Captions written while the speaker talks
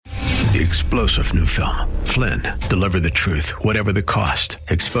The explosive new film, Flynn, deliver the truth, whatever the cost,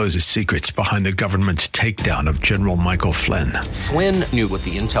 exposes secrets behind the government's takedown of General Michael Flynn. Flynn knew what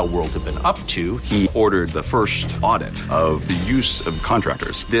the intel world had been up to. He ordered the first audit of the use of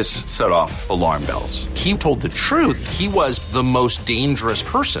contractors. This set off alarm bells. He told the truth. He was the most dangerous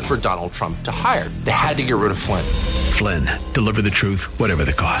person for Donald Trump to hire. They had to get rid of Flynn. Flynn, deliver the truth, whatever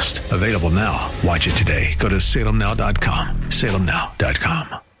the cost. Available now. Watch it today. Go to salemnow.com.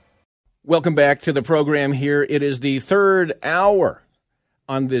 salemnow.com. Welcome back to the program here. It is the third hour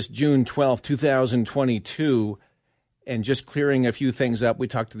on this June 12th, 2022. And just clearing a few things up, we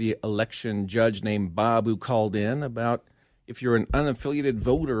talked to the election judge named Bob who called in about if you're an unaffiliated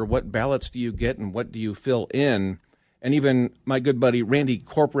voter, what ballots do you get and what do you fill in? And even my good buddy Randy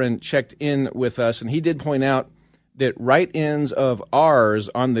Corcoran checked in with us, and he did point out that write-ins of R's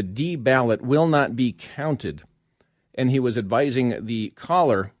on the D ballot will not be counted. And he was advising the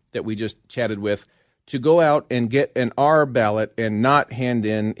caller that we just chatted with to go out and get an R ballot and not hand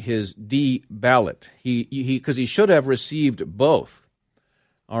in his D ballot. Because he should have received both.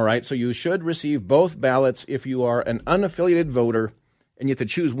 All right, so you should receive both ballots if you are an unaffiliated voter and you have to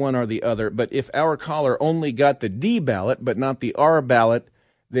choose one or the other. But if our caller only got the D ballot but not the R ballot,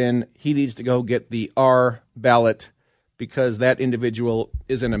 then he needs to go get the R ballot because that individual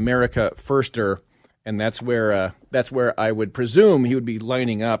is an America Firster. And that's where I would presume he would be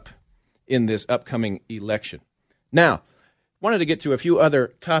lining up in this upcoming election. Now, wanted to get to a few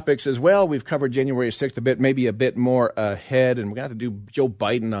other topics as well. We've covered January 6th a bit, maybe a bit more ahead, and we're going to have to do Joe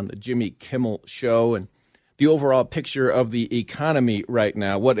Biden on the Jimmy Kimmel show and the overall picture of the economy right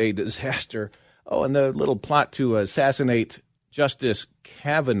now. What a disaster. Oh, and the little plot to assassinate Justice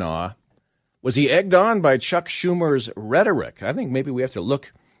Kavanaugh. Was he egged on by Chuck Schumer's rhetoric? I think maybe we have to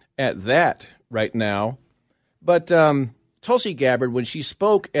look at that right now. But Tulsi Gabbard, when she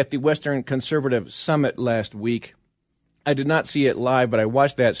spoke at the Western Conservative Summit last week, I did not see it live, but I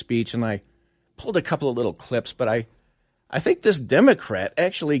watched that speech and I pulled a couple of little clips. But I think this Democrat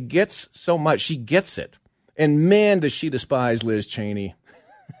actually gets so much. She gets it. And man, does she despise Liz Cheney.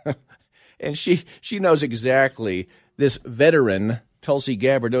 And she knows exactly, this veteran, Tulsi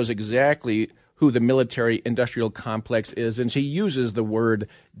Gabbard, knows exactly who the military-industrial complex is. And she uses the word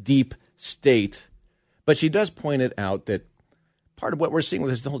deep state. But she does point it out that part of what we're seeing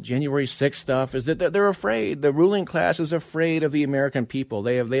with this whole January 6th stuff is that they're afraid. The ruling class is afraid of the American people.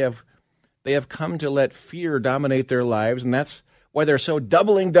 They have come to let fear dominate their lives, and that's why they're so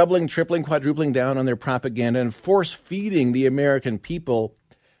doubling, tripling, quadrupling down on their propaganda and force-feeding the American people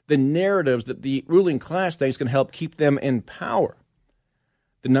the narratives that the ruling class thinks can help keep them in power.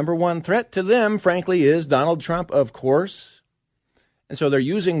 The number one threat to them, frankly, is Donald Trump, of course. And so they're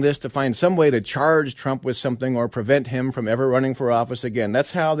using this to find some way to charge Trump with something or prevent him from ever running for office again.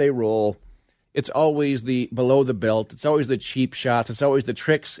 That's how they roll. It's always the below the belt. It's always the cheap shots. It's always the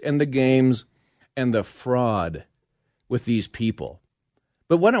tricks and the games and the fraud with these people.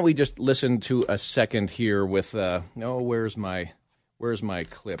 But why don't we just listen to a second here with, where's my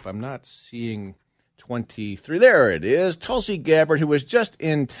clip? I'm not seeing 23. There it is. Tulsi Gabbard, who was just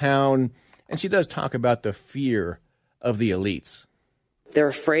in town, and she does talk about the fear of the elites. They're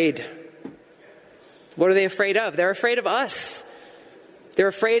afraid. What are they afraid of? They're afraid of us. They're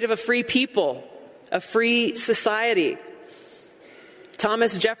afraid of a free people, a free society.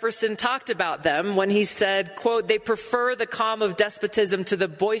 Thomas Jefferson talked about them when he said, quote, "They prefer the calm of despotism to the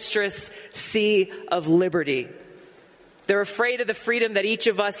boisterous sea of liberty." They're afraid of the freedom that each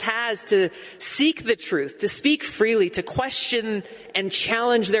of us has to seek the truth, to speak freely, to question and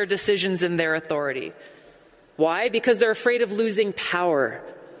challenge their decisions and their authority. Why? Because they're afraid of losing power.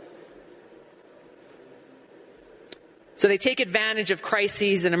 So they take advantage of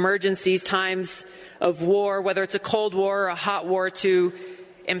crises and emergencies, times of war, whether it's a Cold War or a hot war, to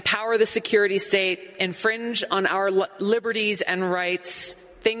empower the security state, infringe on our liberties and rights,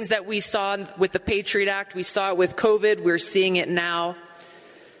 things that we saw with the Patriot Act, we saw it with COVID, we're seeing it now.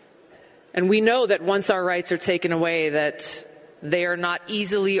 And we know that once our rights are taken away, that they are not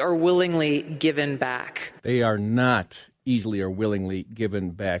easily or willingly given back. They are not easily or willingly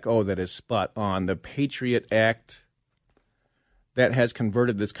given back. Oh, that is spot on. The Patriot Act that has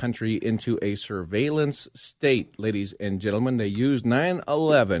converted this country into a surveillance state, ladies and gentlemen. They used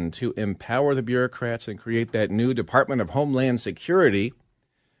 9/11 to empower the bureaucrats and create that new Department of Homeland Security,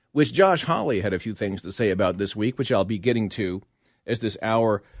 which Josh Hawley had a few things to say about this week, which I'll be getting to as this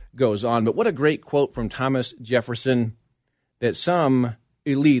hour goes on. But what a great quote from Thomas Jefferson, that some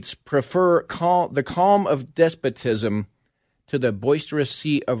elites prefer the calm of despotism to the boisterous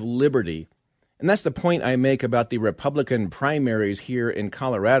sea of liberty. And that's the point I make about the Republican primaries here in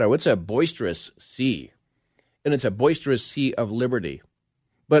Colorado. It's a boisterous sea, and it's a boisterous sea of liberty.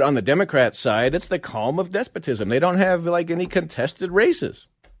 But on the Democrat side, it's the calm of despotism. They don't have any contested races.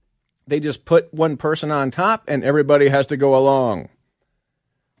 They just put one person on top, and everybody has to go along.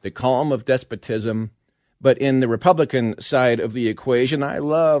 The calm of despotism. But in the Republican side of the equation, I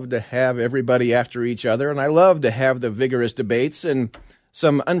love to have everybody after each other, and I love to have the vigorous debates and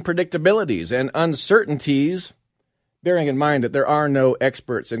some unpredictabilities and uncertainties, bearing in mind that there are no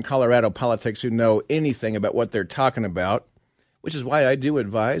experts in Colorado politics who know anything about what they're talking about, which is why I do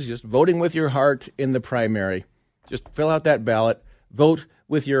advise just voting with your heart in the primary. Just fill out that ballot, vote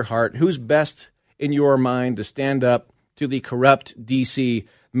with your heart. Who's best in your mind to stand up to the corrupt D.C.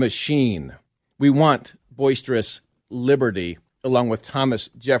 machine? We want boisterous liberty, along with Thomas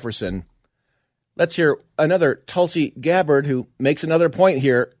Jefferson. Let's hear another Tulsi Gabbard who makes another point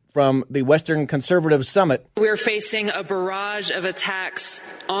here from the Western Conservative Summit. We're facing a barrage of attacks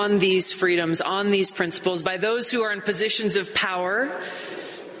on these freedoms, on these principles, by those who are in positions of power,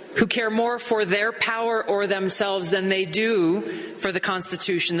 who care more for their power or themselves than they do for the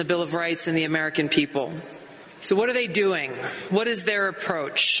Constitution, the Bill of Rights, and the American people. So what are they doing? What is their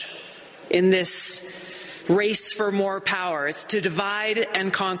approach in this race for more power? It's to divide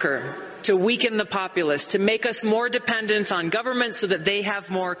and conquer, to weaken the populace, to make us more dependent on government so that they have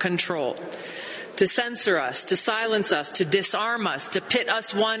more control, to censor us, to silence us, to disarm us, to pit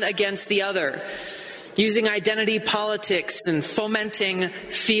us one against the other, using identity politics and fomenting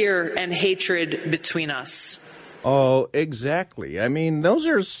fear and hatred between us. Oh, exactly. I mean, those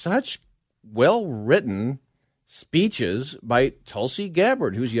are such well-written speeches by Tulsi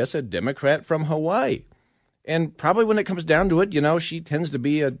Gabbard, who's, yes, a Democrat from Hawaii. And probably when it comes down to it, she tends to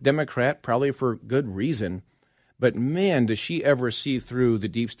be a Democrat, probably for good reason. But man, does she ever see through the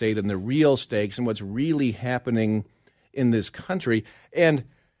deep state and the real stakes and what's really happening in this country. And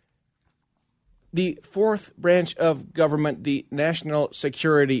the fourth branch of government, the national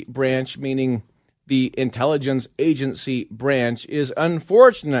security branch, meaning the intelligence agency branch, is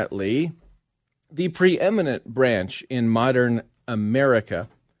unfortunately the preeminent branch in modern America.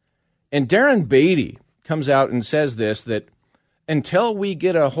 And Darren Beatty comes out and says this, that until we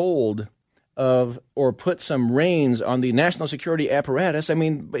get a hold of or put some reins on the national security apparatus, I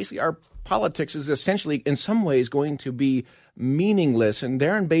mean, basically our politics is essentially in some ways going to be meaningless. And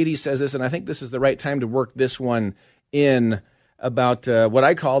Darren Beatty says this, and I think this is the right time to work this one in, about what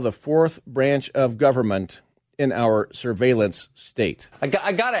I call the fourth branch of government in our surveillance state. I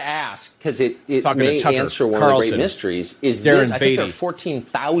got to ask, because it Talking may Tucker answer one Carlson, of the great mysteries, is Darren this, I Beatty. think there are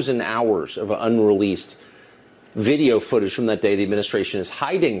 14,000 hours of unreleased video footage from that day the administration is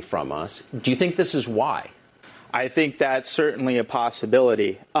hiding from us. Do you think this is why? I think that's certainly a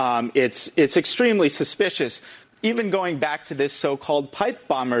possibility. It's extremely suspicious. Even going back to this so-called pipe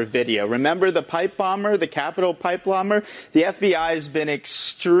bomber video. Remember the pipe bomber, the Capitol pipe bomber? The FBI has been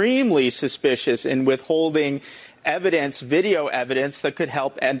extremely suspicious in withholding evidence, video evidence, that could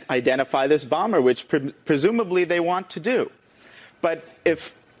help identify this bomber, which presumably they want to do. But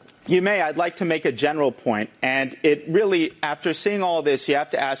if you may, I'd like to make a general point. And it really, after seeing all this, you have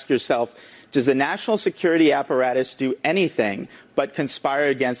to ask yourself, does the national security apparatus do anything but conspire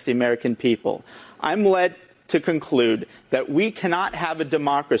against the American people? I'm led to conclude that we cannot have a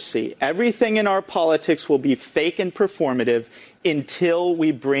democracy. Everything in our politics will be fake and performative until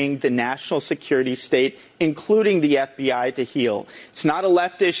we bring the national security state, including the FBI, to heel. It's not a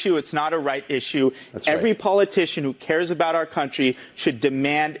left issue. It's not a right issue. That's right. Every politician who cares about our country should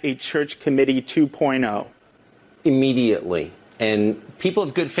demand a Church Committee 2.0. Immediately. And people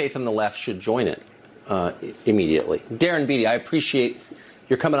of good faith on the left should join it immediately. Darren Beatty, I appreciate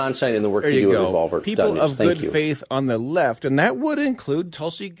your coming on tonight and the work you do at Revolver. People of Thank good you. faith on the left, and that would include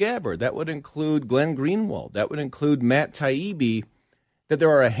Tulsi Gabbard, that would include Glenn Greenwald, that would include Matt Taibbi, that there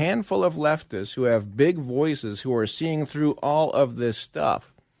are a handful of leftists who have big voices who are seeing through all of this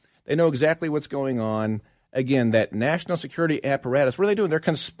stuff. They know exactly what's going on. Again, that national security apparatus, what are they doing? They're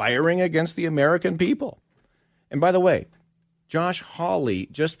conspiring against the American people. And by the way, Josh Hawley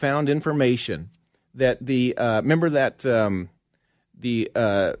just found information that the remember that the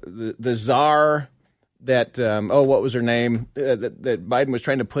czar that what was her name that Biden was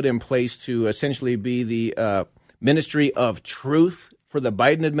trying to put in place to essentially be the Ministry of Truth for the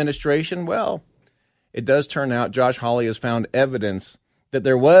Biden administration. Well, it does turn out Josh Hawley has found evidence that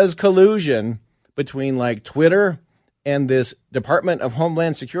there was collusion between like Twitter and this Department of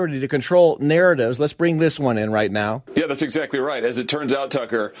Homeland Security to control narratives. Let's bring this one in right now. Yeah, that's exactly right. As it turns out,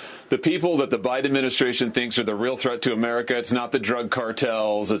 Tucker, the people that the Biden administration thinks are the real threat to America, it's not the drug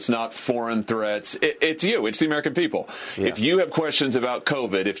cartels, it's not foreign threats, it's you, it's the American people. Yeah. If you have questions about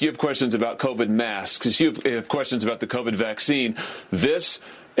COVID, if you have questions about COVID masks, if you have questions about the COVID vaccine, this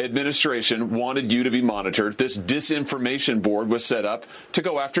administration wanted you to be monitored. This disinformation board was set up to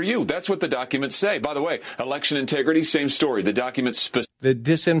go after you. That's what the documents say. By the way, election integrity, same story. The documents The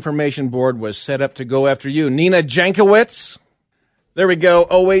disinformation board was set up to go after you. Nina Jankowicz. There we go.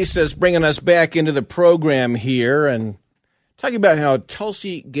 Oasis bringing us back into the program here and talking about how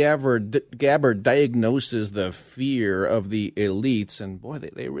Tulsi Gabbard diagnoses the fear of the elites. And boy,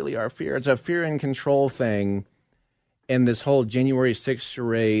 they really are fear. It's a fear and control thing. And this whole January 6th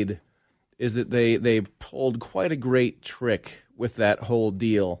charade is that they pulled quite a great trick with that whole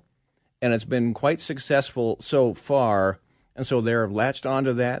deal. And it's been quite successful so far. And so they're latched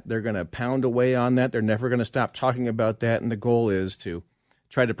onto that. They're going to pound away on that. They're never going to stop talking about that. And the goal is to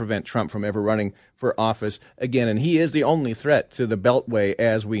try to prevent Trump from ever running for office again. And he is the only threat to the Beltway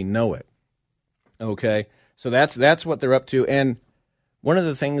as we know it. Okay? So that's what they're up to. And one of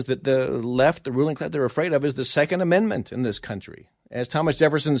the things that the left, the ruling class, they're afraid of is the Second Amendment in this country. As Thomas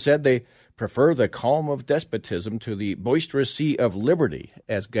Jefferson said, they prefer the calm of despotism to the boisterous sea of liberty,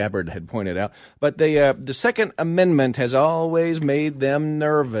 as Gabbard had pointed out. But the Second Amendment has always made them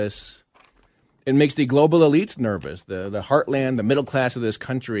nervous. It makes the global elites nervous, the heartland, the middle class of this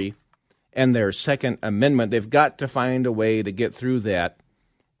country, and their Second Amendment. They've got to find a way to get through that.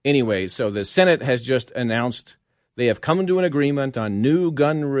 Anyway, so the Senate has just announced they have come to an agreement on new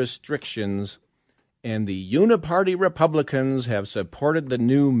gun restrictions, and the uniparty Republicans have supported the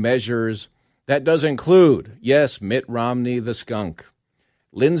new measures. That does include, yes, Mitt Romney, the skunk,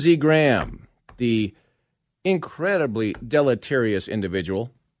 Lindsey Graham, the incredibly deleterious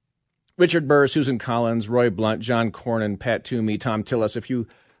individual, Richard Burr, Susan Collins, Roy Blunt, John Cornyn, Pat Toomey, Tom Tillis, a few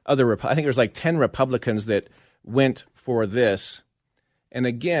other, I think there's like 10 Republicans that went for this. And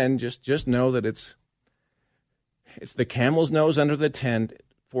again, just know that it's the camel's nose under the tent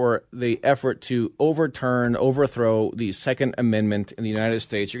for the effort to overthrow the Second Amendment in the United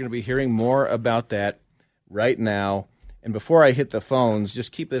States. You're going to be hearing more about that right now. And before I hit the phones,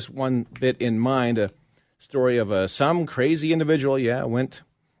 just keep this one bit in mind. A story of some crazy individual, went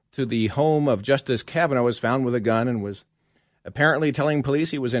to the home of Justice Kavanaugh, was found with a gun and was apparently telling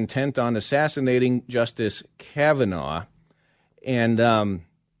police he was intent on assassinating Justice Kavanaugh. And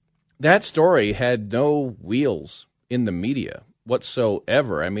that story had no wheels in the media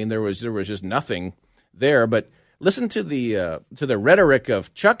whatsoever. I mean, there was just nothing there. But listen to the rhetoric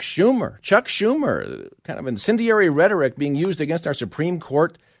of Chuck Schumer. Chuck Schumer, kind of incendiary rhetoric being used against our Supreme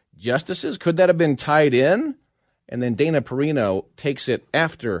Court justices. Could that have been tied in? And then Dana Perino takes it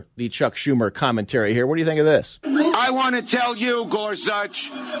after the Chuck Schumer commentary here. What do you think of this? I want to tell you,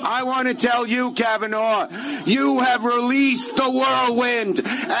 Gorsuch, I want to tell you, Kavanaugh, you have released the whirlwind,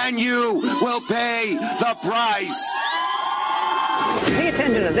 and you will pay the price. Pay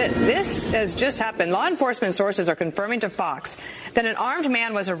attention to this. This has just happened. Law enforcement sources are confirming to Fox that an armed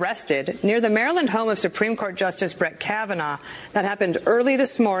man was arrested near the Maryland home of Supreme Court Justice Brett Kavanaugh. That happened early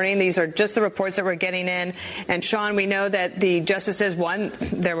this morning. These are just the reports that we're getting in. And, Sean, we know that the justices,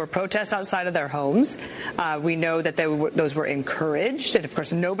 there were protests outside of their homes. We know that those were encouraged. And, of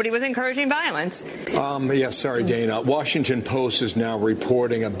course, nobody was encouraging violence. Sorry, Dana. Washington Post is now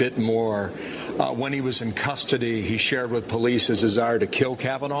reporting a bit more. When he was in custody, he shared with police his desire to kill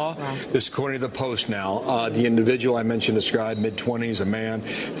Kavanaugh. Wow. This according to the Post now. The individual I mentioned described, mid-20s, a man,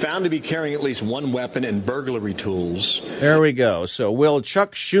 found to be carrying at least one weapon and burglary tools. There we go. So will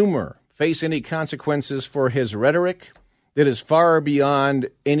Chuck Schumer face any consequences for his rhetoric that is far beyond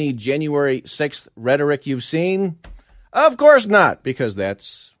any January 6th rhetoric you've seen? Of course not, because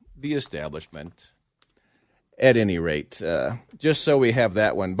that's the establishment. At any rate, just so we have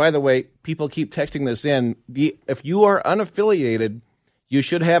that one. By the way, people keep texting this in. If you are unaffiliated, you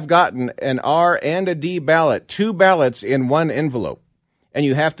should have gotten an R and a D ballot, 2 ballots in one envelope. And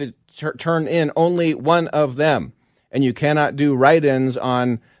you have to turn in only one of them. And you cannot do write-ins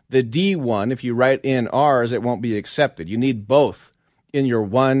on the D one. If you write in R's, it won't be accepted. You need both in your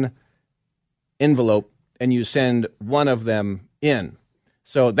one envelope, and you send one of them in.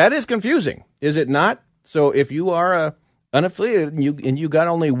 So that is confusing, is it not? So if you are unaffiliated and you got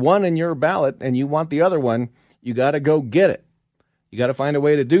only one in your ballot and you want the other one, you got to go get it. You got to find a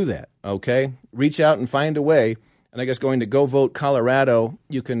way to do that, okay? Reach out and find a way. And I guess going to Go Vote Colorado,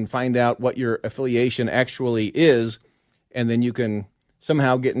 you can find out what your affiliation actually is, and then you can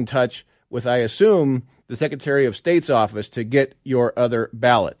somehow get in touch with, I assume, the Secretary of State's office to get your other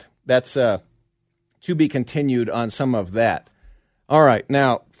ballot. That's to be continued on some of that. All right,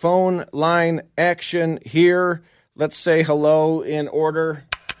 now, phone line action here. Let's say hello in order.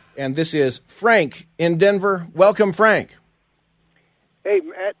 And this is Frank in Denver. Welcome, Frank. Hey,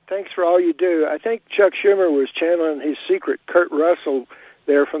 Matt, thanks for all you do. I think Chuck Schumer was channeling his secret Kurt Russell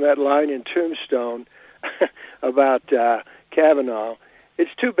there from that line in Tombstone about Kavanaugh. It's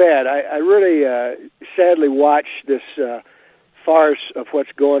too bad. I really sadly watch this farce of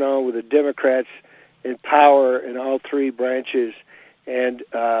what's going on with the Democrats in power in all three branches, and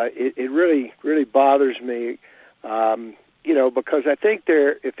it really, really bothers me, because I think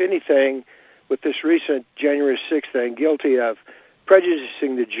they're, if anything, with this recent January 6th thing, guilty of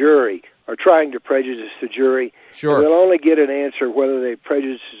prejudicing the jury or trying to prejudice the jury. Sure. And they'll only get an answer whether they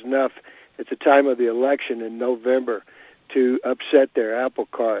prejudice enough at the time of the election in November to upset their apple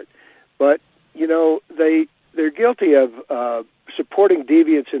cart. But, they're guilty of supporting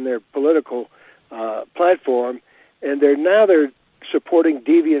deviance in their political platform, and they're supporting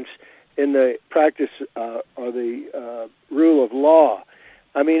deviance in the practice or the rule of law.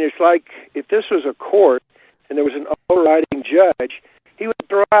 I mean, it's like if this was a court and there was an overriding judge, he would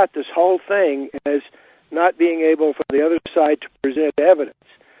throw out this whole thing as not being able for the other side to present evidence.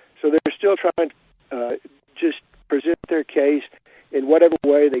 So they're still trying to just present their case in whatever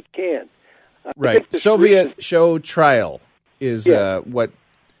way they can. Right. Soviet show trial is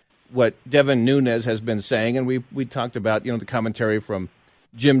what Devin Nunes has been saying, and we talked about the commentary from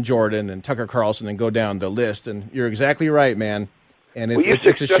Jim Jordan and Tucker Carlson and go down the list. And you're exactly right, man. And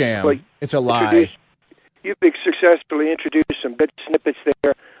it's a sham. It's a lie. You've successfully introduced some bit snippets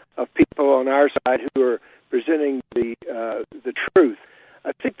there of people on our side who are presenting the truth.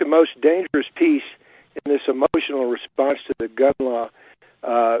 I think the most dangerous piece in this emotional response to the gun law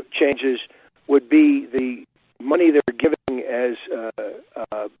changes would be the money they're giving as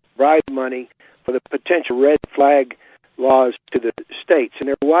bribe money for the potential red flag laws to the states. And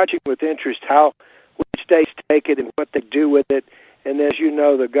they're watching with interest how which states take it and what they do with it. And as you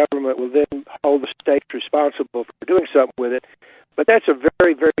know, the government will then hold the states responsible for doing something with it. But that's a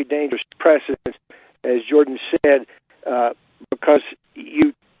very, very dangerous precedent, as Jordan said, because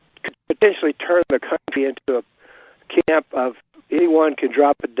you could potentially turn the country into a camp of anyone can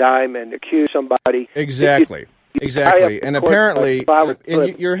drop a dime and accuse somebody. Exactly. Exactly. And apparently,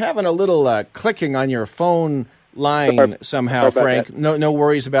 you're having a little clicking on your phone line somehow, Frank. No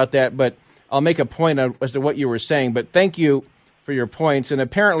worries about that, but I'll make a point as to what you were saying. But thank you for your points. And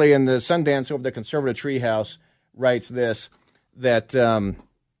apparently in the Sundance over the Conservative Treehouse writes this, that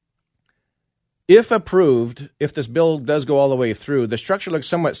if approved, if this bill does go all the way through, the structure looks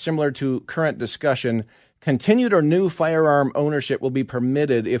somewhat similar to current discussion. Continued or new firearm ownership will be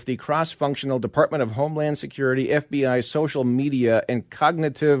permitted if the cross-functional Department of Homeland Security, FBI, Social Media, and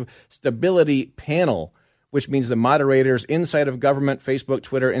Cognitive Stability Panel, which means the moderators inside of government, Facebook,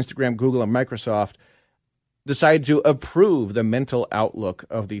 Twitter, Instagram, Google, and Microsoft, decide to approve the mental outlook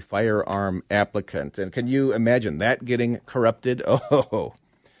of the firearm applicant. And can you imagine that getting corrupted? Oh,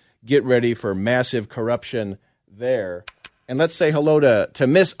 get ready for massive corruption there. And let's say hello to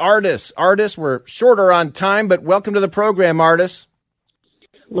Miss Artis. Artis, we're shorter on time, but welcome to the program, Artis.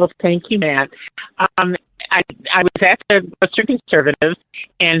 Well, thank you, Matt. I was at the Western Conservatives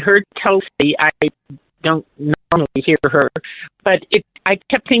and heard Tulsi. I don't normally hear her, but I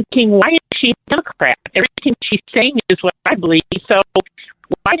kept thinking, why is she a Democrat? Everything she's saying is what I believe. So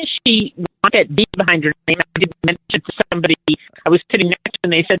why does she want that D behind her name? I didn't mention to somebody I was sitting next to,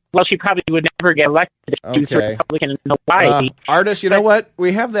 and they said, well, she probably would never get elected if she was a Republican in Hawaii. Artis, you know what?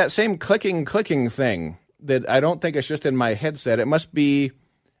 We have that same clicking thing that I don't think it's just in my headset. It must be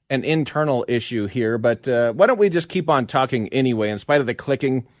an internal issue here, but why don't we just keep on talking anyway, in spite of the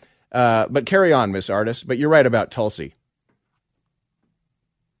clicking? But carry on, Miss Artis. But you're right about Tulsi.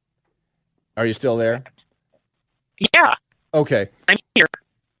 Are you still there? Yeah. Okay. I'm here.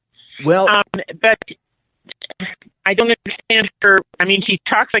 Well, but I don't understand her. I mean, she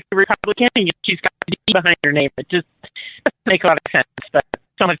talks like a Republican, and she's got a D behind her name. It just doesn't make a lot of sense, but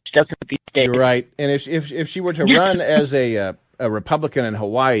so much doesn't these days. You're right. And if she were to run as a Republican in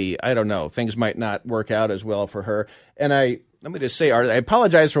Hawaii, I don't know. Things might not work out as well for her. And let me just say, I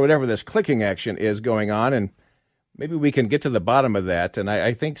apologize for whatever this clicking action is going on, and maybe we can get to the bottom of that. And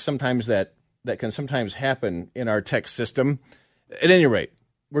I think sometimes that can sometimes happen in our tech system. At any rate,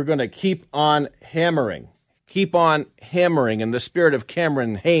 we're going to keep on hammering in the spirit of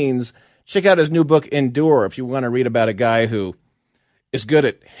Cameron Hanes. Check out his new book, Endure, if you want to read about a guy who is good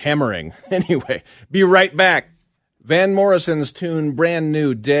at hammering. Anyway, be right back. Van Morrison's tune, Brand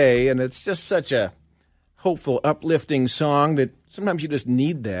New Day, and it's just such a hopeful, uplifting song that sometimes you just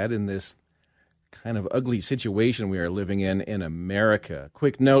need that in this kind of ugly situation we are living in America.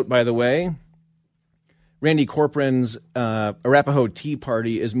 Quick note, by the way, Randy Corcoran's Arapahoe Tea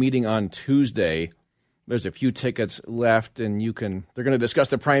Party is meeting on Tuesday. There's a few tickets left, and they're going to discuss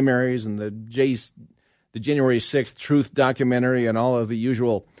the primaries and the January 6th Truth documentary and all of the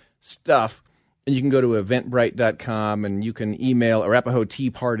usual stuff. And you can go to eventbrite.com, and you can email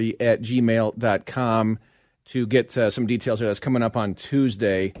arapahoeteaparty@gmail.com to get some details. That's coming up on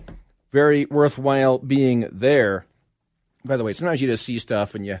Tuesday. Very worthwhile being there. By the way, sometimes you just see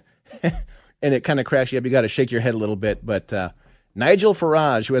stuff and and it kind of cracks you up. You got to shake your head a little bit. But Nigel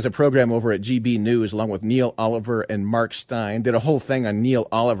Farage, who has a program over at GB News, along with Neil Oliver and Mark Stein, did a whole thing on Neil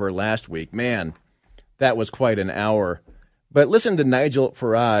Oliver last week. Man, that was quite an hour. But listen to Nigel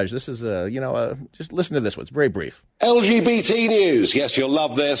Farage. This is just listen to this one. It's very brief. LGBT news. Yes, you'll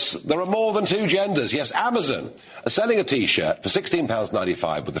love this. There are more than two genders. Yes, Amazon are selling a T-shirt for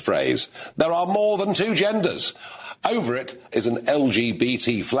 £16.95 with the phrase, "There are more than two genders." Over it is an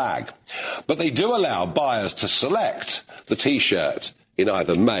LGBT flag. But they do allow buyers to select the T-shirt in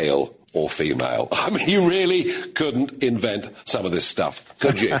either male or female. I mean, you really couldn't invent some of this stuff,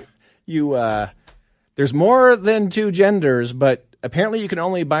 could you? There's more than two genders, but apparently you can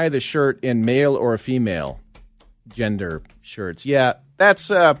only buy the shirt in male or female gender shirts. Yeah,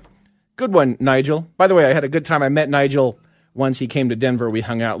 that's a good one, Nigel. By the way, I had a good time. I met Nigel once. He came to Denver. We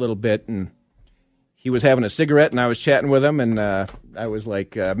hung out a little bit, and he was having a cigarette, and I was chatting with him, and I was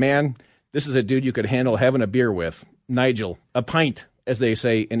like, man, this is a dude you could handle having a beer with. Nigel, a pint, as they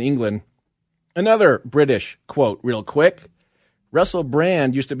say in England. Another British quote real quick. Russell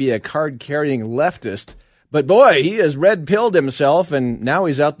Brand used to be a card-carrying leftist, but boy, he has red-pilled himself, and now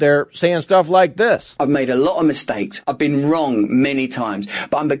he's out there saying stuff like this. I've made a lot of mistakes. I've been wrong many times,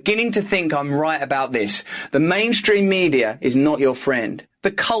 but I'm beginning to think I'm right about this. The mainstream media is not your friend.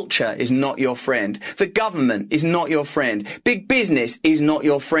 The culture is not your friend. The government is not your friend. Big business is not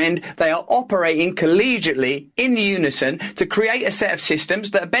your friend. They are operating collegiately in unison to create a set of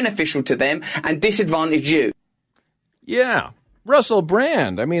systems that are beneficial to them and disadvantage you. Yeah. Russell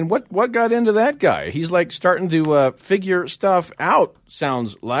Brand. I mean, what got into that guy? He's like starting to figure stuff out,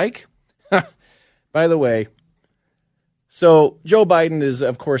 sounds like. By the way, so Joe Biden is,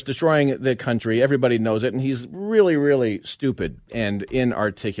 of course, destroying the country. Everybody knows it, and he's really, really stupid and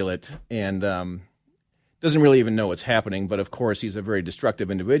inarticulate and doesn't really even know what's happening. But, of course, he's a very destructive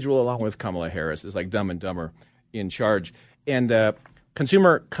individual, along with Kamala Harris. It's like Dumb and Dumber in charge. And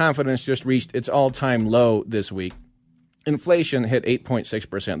consumer confidence just reached its all-time low this week. Inflation hit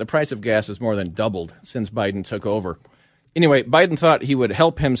 8.6%. The price of gas has more than doubled since Biden took over. Anyway, Biden thought he would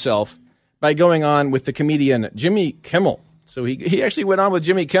help himself by going on with the comedian Jimmy Kimmel. So he actually went on with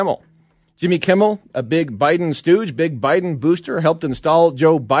Jimmy Kimmel. Jimmy Kimmel, a big Biden stooge, big Biden booster, helped install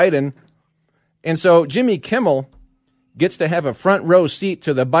Joe Biden. And so Jimmy Kimmel gets to have a front row seat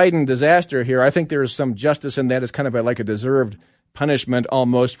to the Biden disaster here. I think there's some justice in that. It's kind of like a deserved punishment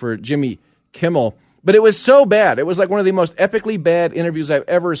almost for Jimmy Kimmel. But it was so bad. It was like one of the most epically bad interviews I've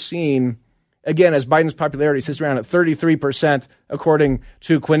ever seen. Again, as Biden's popularity sits around at 33%, according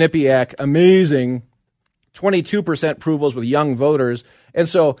to Quinnipiac. Amazing. 22% approvals with young voters. And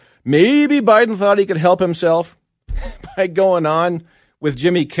so maybe Biden thought he could help himself by going on with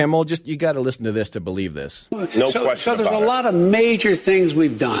Jimmy Kimmel. Just, you got to listen to this to believe this. No question. So there's a lot of major things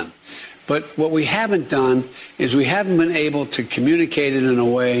we've done. But what we haven't done is we haven't been able to communicate it in a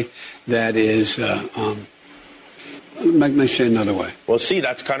way that is, let me say another way. Well, see,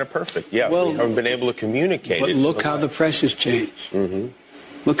 that's kind of perfect. Yeah, we haven't been able to communicate it. But look how the press has changed. Mm-hmm.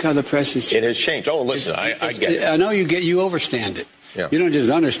 Look how the press has changed. It has changed. Oh, listen, I get it. I know you overstand it. Yeah. You don't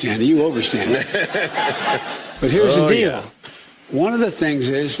just understand it, you overstand it. But here's the deal. Yeah. One of the things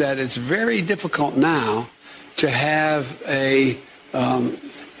is that it's very difficult now to have a...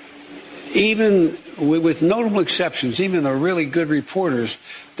 even with notable exceptions, even the really good reporters,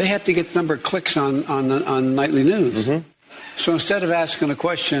 they have to get the number of clicks on nightly news. Mm-hmm. So instead of asking a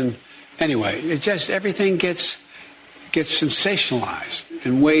question, anyway, it just everything gets sensationalized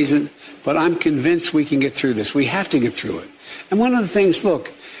in ways. But I'm convinced we can get through this. We have to get through it. And one of the things, look.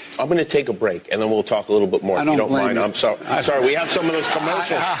 I'm going to take a break, and then we'll talk a little bit more, if you don't mind. I'm sorry. We have some of those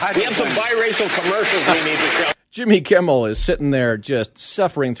commercials. We have some biracial commercials we need to show. Jimmy Kimmel is sitting there just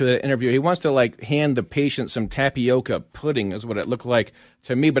suffering through that interview. He wants to, hand the patient some tapioca pudding is what it looked like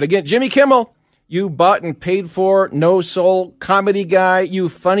to me. But again, Jimmy Kimmel, you bought and paid for, no-soul comedy guy, you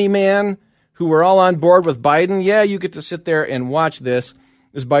funny man who were all on board with Biden. Yeah, you get to sit there and watch this.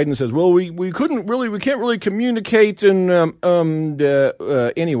 As Biden says, well, we can't really communicate and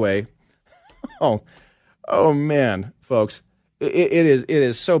anyway. Oh, Oh, man, folks, it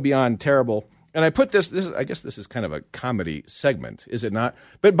is so beyond terrible. And I put this, I guess this is kind of a comedy segment, is it not?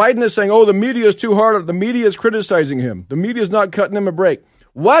 But Biden is saying, oh, the media is too hard. The media is criticizing him. The media is not cutting him a break.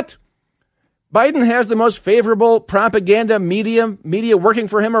 What? Biden has the most favorable propaganda media working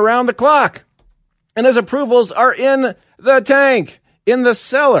for him around the clock. And his approvals are in the tank, in the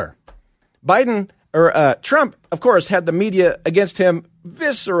cellar. Trump, of course, had the media against him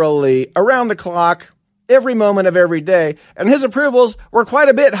viscerally around the clock, every moment of every day, and his approvals were quite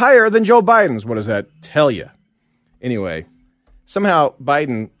a bit higher than Joe Biden's. What does that tell you? Anyway, somehow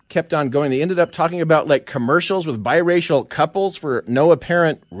Biden kept on going. They ended up talking about like commercials with biracial couples for no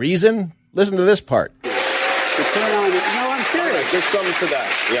apparent reason. Listen to this part. You turn on I'm serious. There's something to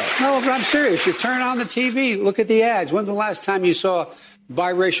that. Yeah. No, but I'm serious. You turn on the TV, look at the ads. When's the last time you saw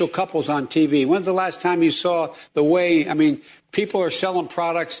biracial couples on TV? When's the last time you saw the way, people are selling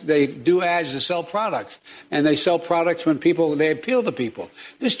products. They do ads to sell products, and they sell products when they appeal to people.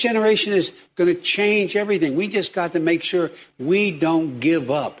 This generation is going to change everything. We just got to make sure we don't give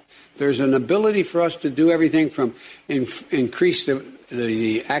up. There's an ability for us to do everything from increase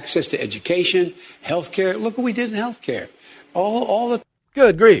the access to education, healthcare. Look what we did in healthcare. All the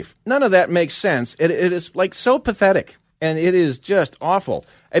good grief. None of that makes sense. It is like so pathetic, and it is just awful.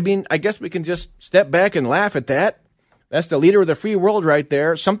 I guess we can just step back and laugh at that. That's the leader of the free world right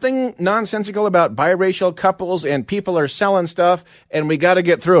there. Something nonsensical about biracial couples and people are selling stuff, and we got to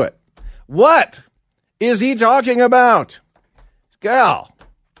get through it. What is he talking about? Gal.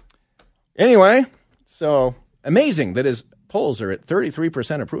 Anyway, so amazing that his polls are at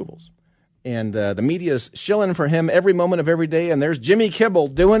 33% approvals. And the media's shilling for him every moment of every day, and there's Jimmy Kimmel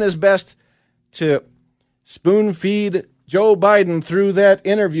doing his best to spoon-feed Joe Biden through that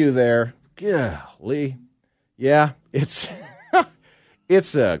interview there. Golly. Yeah, it's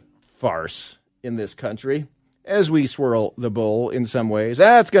a farce in this country as we swirl the bowl in some ways.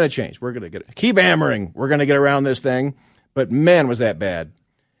 That's going to change. We're going to keep hammering. We're going to get around this thing. But man, was that bad.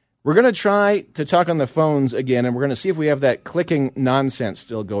 We're going to try to talk on the phones again, and we're going to see if we have that clicking nonsense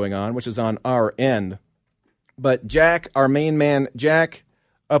still going on, which is on our end. But Jack, our main man, Jack,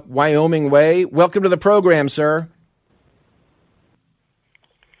 up Wyoming way, welcome to the program, sir.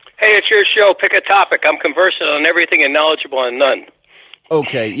 Hey, it's your show. Pick a topic. I'm conversant on everything and knowledgeable on none.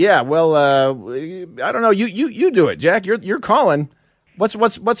 Okay, yeah. Well, I don't know. You do it, Jack. You're calling.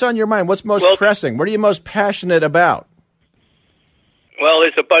 What's on your mind? What's most pressing? What are you most passionate about? Well,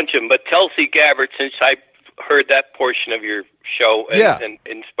 there's a bunch of them, but Tulsi Gabbard, since I heard that portion of your show and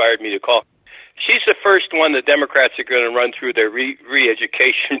inspired me to call, she's the first one the Democrats are going to run through their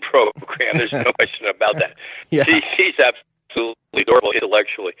re-education program. There's no question about that. Yeah. She's absolutely adorable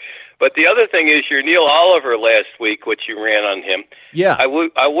intellectually. But the other thing is your Neil Oliver last week, which you ran on him. Yeah.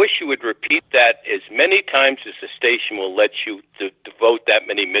 I wish you would repeat that as many times as the station will let you devote that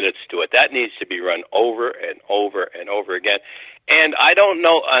many minutes to it. That needs to be run over and over and over again. And I don't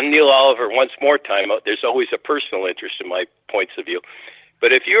know on Neil Oliver once more time, there's always a personal interest in my points of view.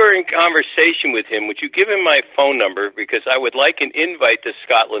 But if you were in conversation with him, would you give him my phone number? Because I would like an invite to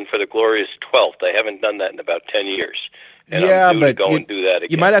Scotland for the glorious 12th. I haven't done that in about 10 years. And I'm due to go and do that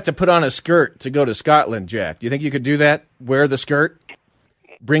again. You might have to put on a skirt to go to Scotland, Jack. Do you think you could do that? Wear the skirt?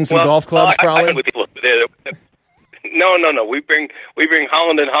 Bring some golf clubs, probably? No. We bring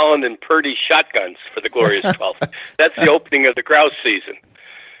Holland and Purdy shotguns for the glorious 12th. That's the opening of the grouse season.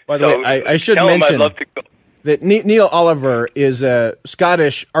 By the way, I should mention that Neil Oliver is a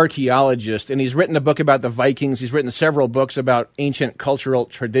Scottish archaeologist, and he's written a book about the Vikings. He's written several books about ancient cultural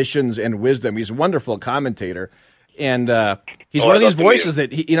traditions and wisdom. He's a wonderful commentator. And he's one of these voices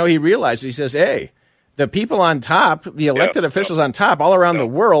that he realizes. He says, hey, the people on top, the elected officials on top all around the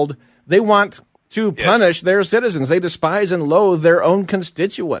world, they want to punish their citizens. They despise and loathe their own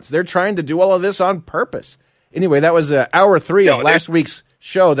constituents. They're trying to do all of this on purpose. Anyway, that was hour 3 of last week's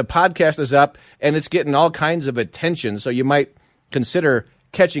show. The podcast is up, and it's getting all kinds of attention. So you might consider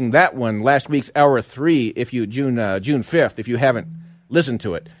catching that one, last week's hour 3, if you June 5th, if you haven't listened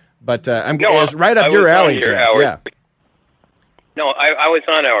to it. But it's right up your alley, Jack. Yeah. No, I was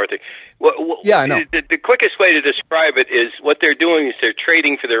on hour 3. I know. The quickest way to describe it is what they're doing is they're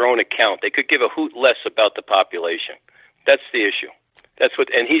trading for their own account. They could give a hoot less about the population. That's the issue.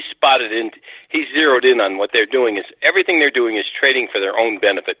 And he's zeroed in on what they're doing is everything they're doing is trading for their own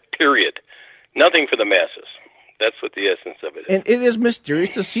benefit, period. Nothing for the masses. That's what the essence of it is. And it is mysterious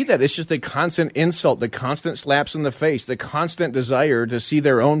to see that. It's just the constant insult, the constant slaps in the face, the constant desire to see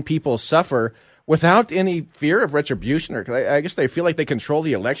their own people suffer without any fear of retribution. Or I guess they feel like they control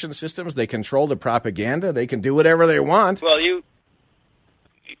the election systems. They control the propaganda. They can do whatever they want. Well, you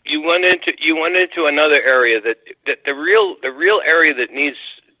went into another area that the real area that needs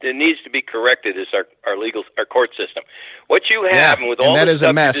to be corrected is our court system. What you have, and with all that the is stuff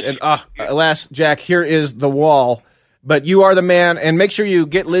a mess. And alas, Jack, here is the wall. But you are the man, and make sure you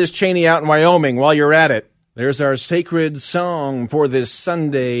get Liz Cheney out in Wyoming while you're at it. There's our sacred song for this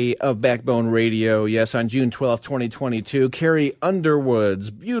Sunday of Backbone Radio. Yes, on June 12th, 2022, Carrie Underwood's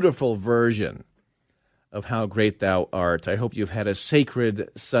beautiful version of How Great Thou Art. I hope you've had a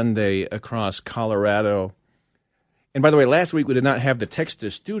sacred Sunday across Colorado. And by the way, last week we did not have the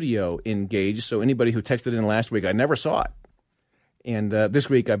text-to-studio engaged, so anybody who texted in last week, I never saw it. And this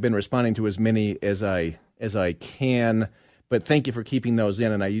week I've been responding to as many as I can, but thank you for keeping those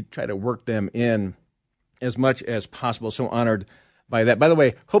in, and I try to work them in as much as possible. So honored by that. By the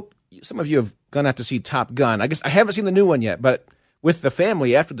way, hope some of you have gone out to see Top Gun. I guess I haven't seen the new one yet, but with the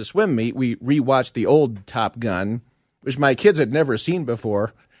family after the swim meet, we rewatched the old Top Gun, which my kids had never seen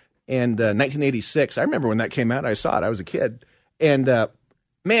before, and 1986. I remember when that came out. I saw it. I was a kid. And,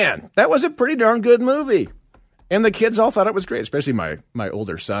 man, that was a pretty darn good movie. And the kids all thought it was great, especially my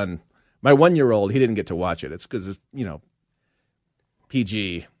older son. My 1-year-old, he didn't get to watch it. It's because it's,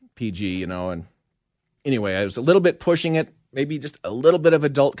 PG, and anyway, I was a little bit pushing it, maybe just a little bit of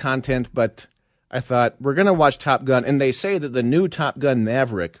adult content, but I thought, we're going to watch Top Gun, and they say that the new Top Gun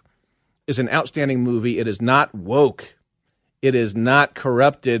Maverick is an outstanding movie. It is not woke. It is not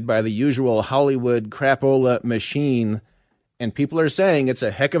corrupted by the usual Hollywood crapola machine, and people are saying it's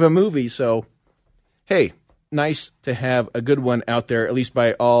a heck of a movie, so, hey, nice to have a good one out there, at least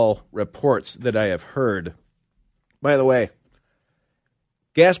by all reports that I have heard. By the way,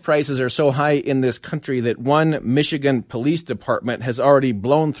 gas prices are so high in this country that one Michigan police department has already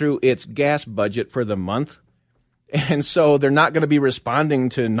blown through its gas budget for the month. And so they're not going to be responding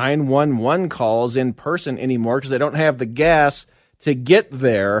to 911 calls in person anymore because they don't have the gas to get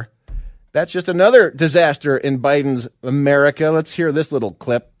there. That's just another disaster in Biden's America. Let's hear this little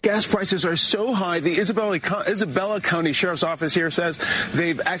clip. Gas prices are so high, the Isabella County Sheriff's Office here says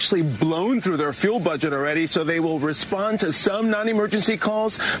they've actually blown through their fuel budget already, so they will respond to some non-emergency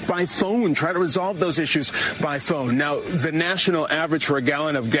calls by phone, try to resolve those issues by phone. Now, the national average for a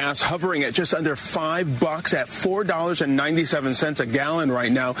gallon of gas hovering at just under $5 at $4.97 a gallon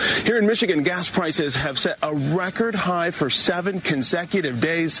right now. Here in Michigan, gas prices have set a record high for 7 consecutive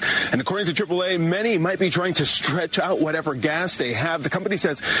days, and according to AAA, many might be trying to stretch out whatever gas they have. The company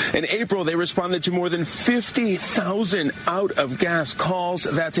says in April, they responded to more than 50,000 out-of-gas calls.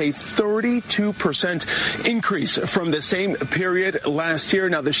 That's a 32% increase from the same period last year.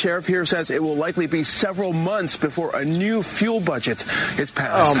 Now, the sheriff here says it will likely be several months before a new fuel budget is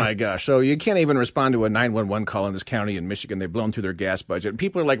passed. Oh, my gosh. So you can't even respond to a 911 call in this county in Michigan. They've blown through their gas budget.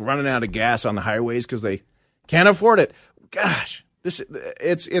 People are like running out of gas on the highways because they can't afford it. Gosh, it's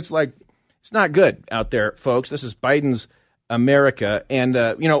like, it's not good out there, folks. This is Biden's America. And,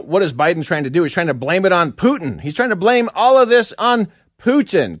 what is Biden trying to do? He's trying to blame it on Putin. He's trying to blame all of this on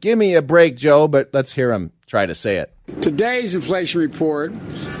Putin. Give me a break, Joe, but let's hear him try to say it. Today's inflation report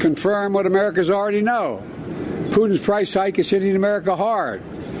confirmed what Americans already know. Putin's price hike is hitting America hard.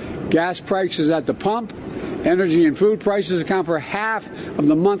 Gas prices at the pump, energy and food prices account for half of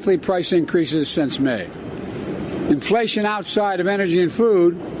the monthly price increases since May. Inflation outside of energy and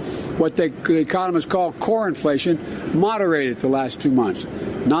food, what the economists call core inflation, moderated the last 2 months.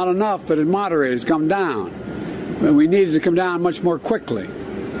 Not enough, but it moderated. It's come down. And we need it to come down much more quickly.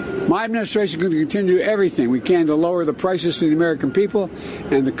 My administration is going to continue to do everything we can to lower the prices to the American people,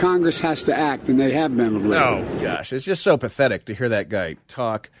 and the Congress has to act, and they have been lately. Oh, gosh. It's just so pathetic to hear that guy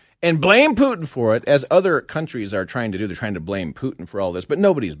talk and blame Putin for it, as other countries are trying to do. They're trying to blame Putin for all this, but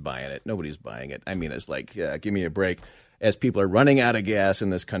nobody's buying it. Nobody's buying it. I mean, it's like, give me a break, as people are running out of gas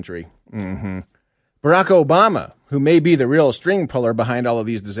in this country. Mm-hmm. Barack Obama, who may be the real string puller behind all of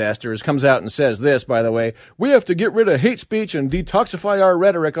these disasters, comes out and says this, by the way: we have to get rid of hate speech and detoxify our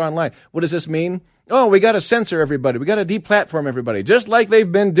rhetoric online. What does this mean? Oh, we got to censor everybody. We got to deplatform everybody, just like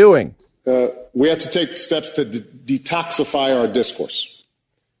they've been doing. We have to take steps to detoxify our discourse,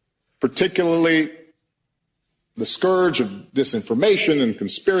 particularly the scourge of disinformation and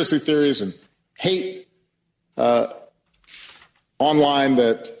conspiracy theories and hate online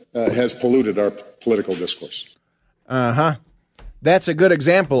that has polluted our political discourse. Uh-huh. That's a good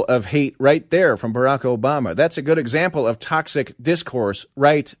example of hate right there from Barack Obama. That's a good example of toxic discourse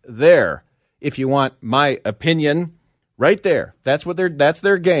right there. If you want my opinion, right there. That's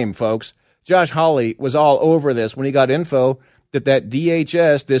their game, folks. Josh Hawley was all over this when he got info that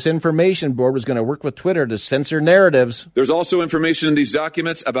DHS, Disinformation Board, was going to work with Twitter to censor narratives. There's also information in these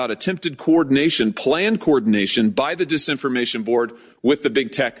documents about attempted coordination, planned coordination by the Disinformation Board with the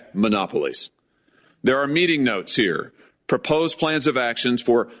big tech monopolies. There are meeting notes here, proposed plans of actions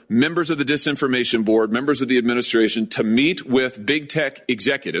for members of the Disinformation Board, members of the administration to meet with big tech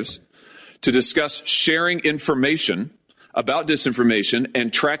executives to discuss sharing information about disinformation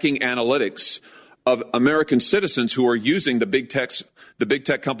and tracking analytics of American citizens who are using the big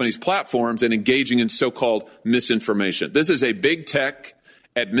tech companies' platforms and engaging in so-called misinformation. This is a big tech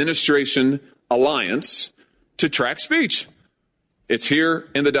administration alliance to track speech. It's here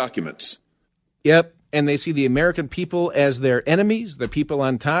in the documents. Yep, and they see the American people as their enemies, the people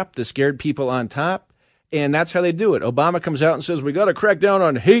on top, the scared people on top, and that's how they do it. Obama comes out and says, we got to crack down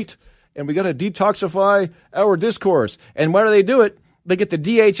on hate, and we got to detoxify our discourse. And why do they do it? They get the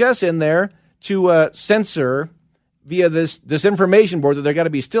DHS in there to censor via this information board that they've got to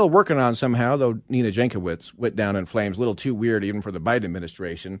be still working on somehow, though Nina Jankowicz went down in flames. A little too weird even for the Biden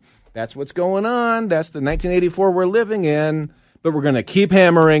administration. That's what's going on. That's the 1984 we're living in. But we're going to keep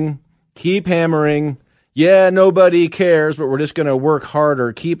hammering. Yeah, nobody cares, but we're just going to work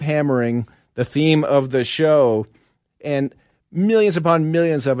harder. Keep hammering, the theme of the show. And millions upon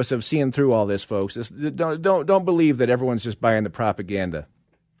millions of us have seen through all this, folks. Don't believe that everyone's just buying the propaganda.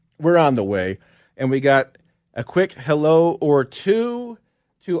 We're on the way, and we got a quick hello or two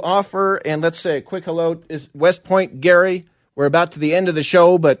to offer. And let's say a quick hello is West Point Gary. We're about to the end of the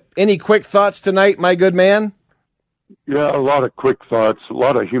show, but any quick thoughts tonight, my good man? Yeah, a lot of quick thoughts. A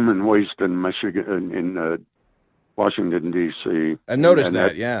lot of human waste in Michigan, in Washington, D.C. I noticed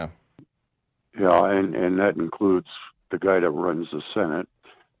that, yeah. Yeah, and that includes the guy that runs the Senate.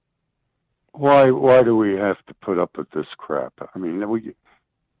 Why do we have to put up with this crap? I mean,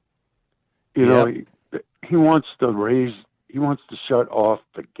 you know, he wants to shut off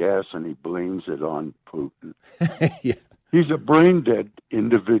the gas, and he blames it on Putin. Yeah. He's a brain-dead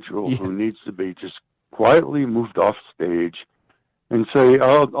individual who needs to be just quietly moved off stage and say,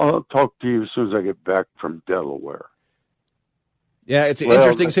 I'll talk to you as soon as I get back from Delaware. Yeah, it's an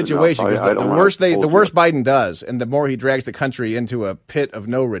interesting situation. Because the worse Biden does, and the more he drags the country into a pit of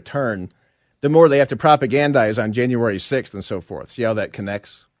no return, the more they have to propagandize on January 6th and so forth. See how that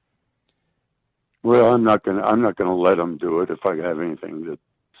connects? Well, I'm not gonna let him do it if I have anything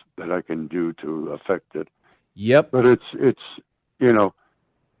that I can do to affect it. Yep. But it's you know.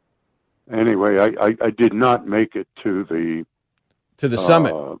 Anyway, I did not make it to the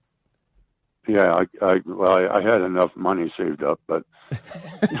summit. Yeah, I had enough money saved up, but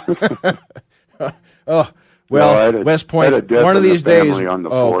West Point. One of these days.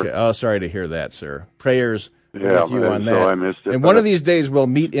 Okay. Oh, sorry to hear that, sir. Prayers with you on that. So I missed it. And one of these days we'll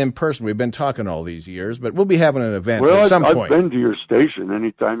meet in person. We've been talking all these years, but we'll be having an event at some point. I've been to your station.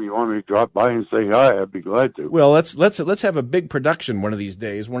 Anytime you want me to drop by and say hi, I'd be glad to. Well, let's have a big production one of these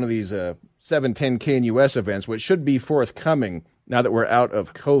days. One of these 710 KNUS events, which should be forthcoming now that we're out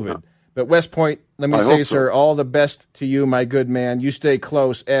of COVID. But West Point, let me say, sir, all the best to you, my good man. You stay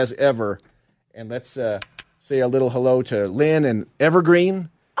close as ever. And let's say a little hello to Lynn and Evergreen.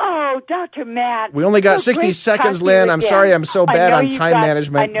 Oh, Dr. Matt. We only got 60 seconds, Lynn. I'm sorry I'm so bad on time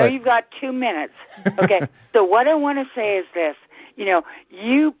management. I know you've got 2 minutes. Okay, so what I want to say is this. You know,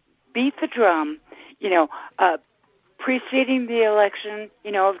 you beat the drum, preceding the election,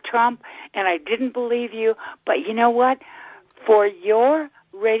 of Trump, and I didn't believe you. But you know what? For your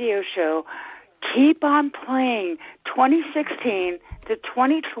radio show, keep on playing 2016 to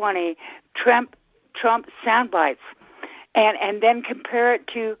 2020 Trump sound bites, and then compare it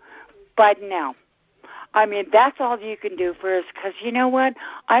to Biden now. I mean, that's all you can do for us, because you know what?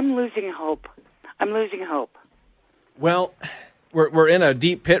 I'm losing hope. Well, we're in a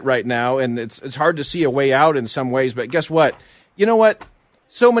deep pit right now, and it's hard to see a way out in some ways, but guess what? You know what?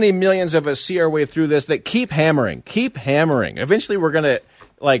 So many millions of us see our way through this that keep hammering. Eventually we're going to,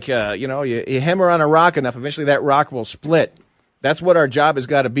 you hammer on a rock enough, eventually that rock will split. That's what our job has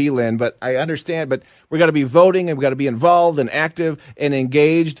got to be, Lynn, but I understand, but we got to be voting, and we got to be involved and active and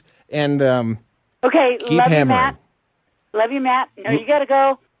engaged, and okay, keep hammering. Love you, Matt. No, you got to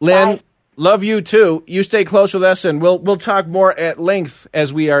go. Lynn, bye. Love you too. You stay close with us, and we'll talk more at length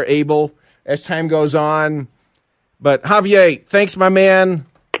as we are able, as time goes on. But Javier, thanks, my man.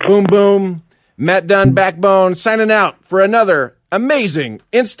 Boom, boom. Matt Dunn, Backbone, signing out for another amazing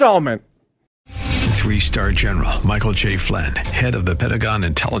installment. 3-star general Michael J. Flynn, head of the Pentagon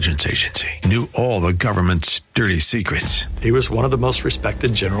Intelligence Agency, knew all the government's dirty secrets. He was one of the most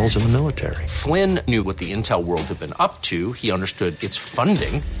respected generals in the military. Flynn knew what the intel world had been up to. He understood its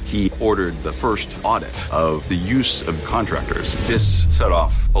funding. He ordered the first audit of the use of contractors. This set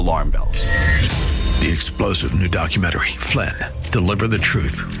off alarm bells. The explosive new documentary, Flynn, Deliver the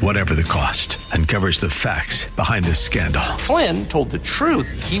Truth, Whatever the Cost, uncovers the facts behind this scandal. Flynn told the truth.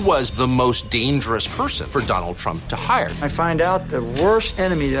 He was the most dangerous person for Donald Trump to hire. I find out the worst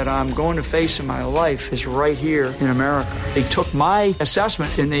enemy that I'm going to face in my life is right here in America. They took my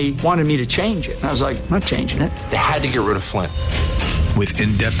assessment and they wanted me to change it. And I was like, I'm not changing it. They had to get rid of Flynn. With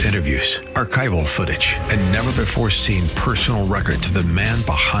in-depth interviews, archival footage, and never-before-seen personal records of the man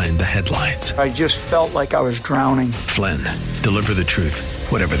behind the headlines. I just felt like I was drowning. Flynn, Deliver the Truth,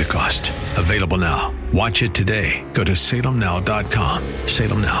 Whatever the Cost. Available now. Watch it today. Go to salemnow.com.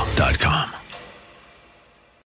 salemnow.com.